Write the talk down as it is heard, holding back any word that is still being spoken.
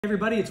Hey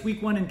everybody, it's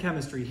week 1 in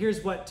chemistry.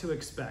 Here's what to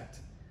expect.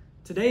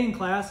 Today in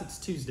class, it's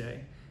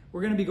Tuesday.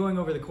 We're going to be going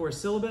over the course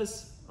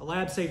syllabus, a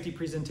lab safety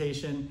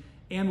presentation,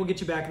 and we'll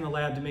get you back in the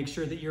lab to make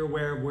sure that you're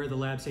aware of where the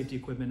lab safety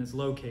equipment is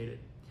located.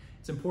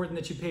 It's important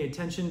that you pay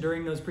attention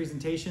during those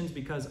presentations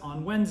because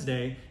on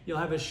Wednesday, you'll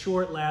have a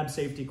short lab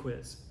safety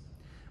quiz.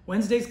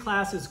 Wednesday's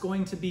class is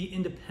going to be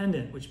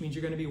independent, which means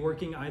you're going to be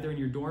working either in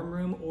your dorm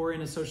room or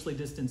in a socially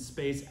distanced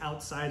space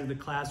outside of the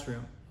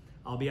classroom.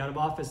 I'll be out of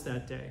office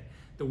that day.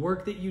 The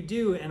work that you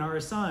do and are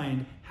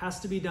assigned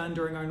has to be done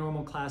during our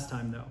normal class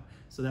time though.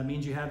 So that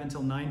means you have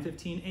until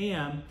 9:15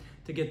 a.m.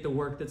 to get the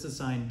work that's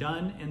assigned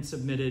done and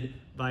submitted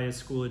via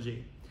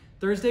Schoology.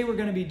 Thursday, we're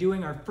going to be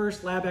doing our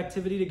first lab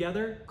activity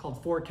together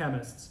called For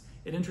Chemists.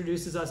 It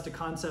introduces us to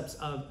concepts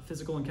of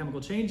physical and chemical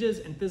changes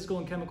and physical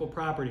and chemical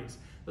properties.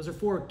 Those are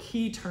 4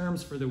 key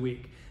terms for the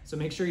week. So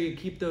make sure you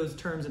keep those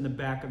terms in the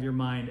back of your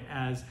mind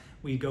as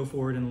we go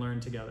forward and learn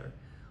together.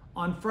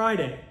 On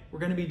Friday, we're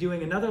going to be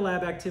doing another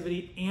lab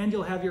activity and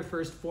you'll have your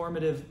first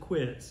formative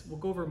quiz. We'll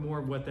go over more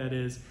of what that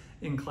is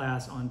in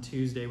class on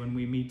Tuesday when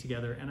we meet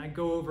together and I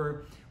go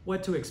over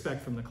what to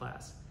expect from the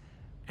class.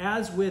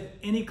 As with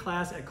any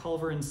class at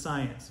Culver in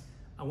Science,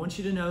 I want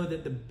you to know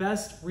that the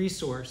best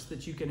resource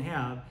that you can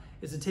have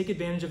is to take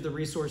advantage of the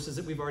resources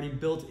that we've already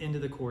built into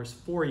the course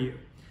for you,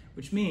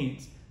 which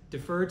means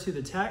defer to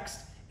the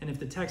text, and if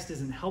the text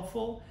isn't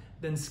helpful,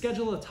 then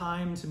schedule a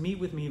time to meet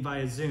with me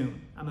via Zoom.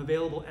 I'm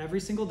available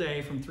every single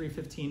day from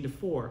 3:15 to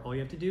 4. All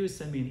you have to do is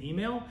send me an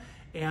email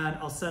and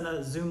I'll send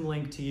a Zoom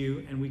link to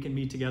you and we can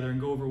meet together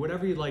and go over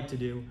whatever you'd like to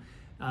do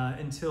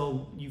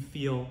until you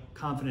feel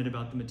confident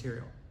about the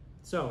material.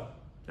 So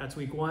that's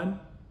week 1.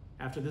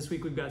 After this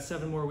week, we've got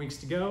 7 more weeks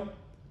to go.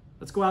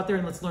 Let's go out there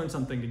and let's learn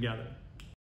something together.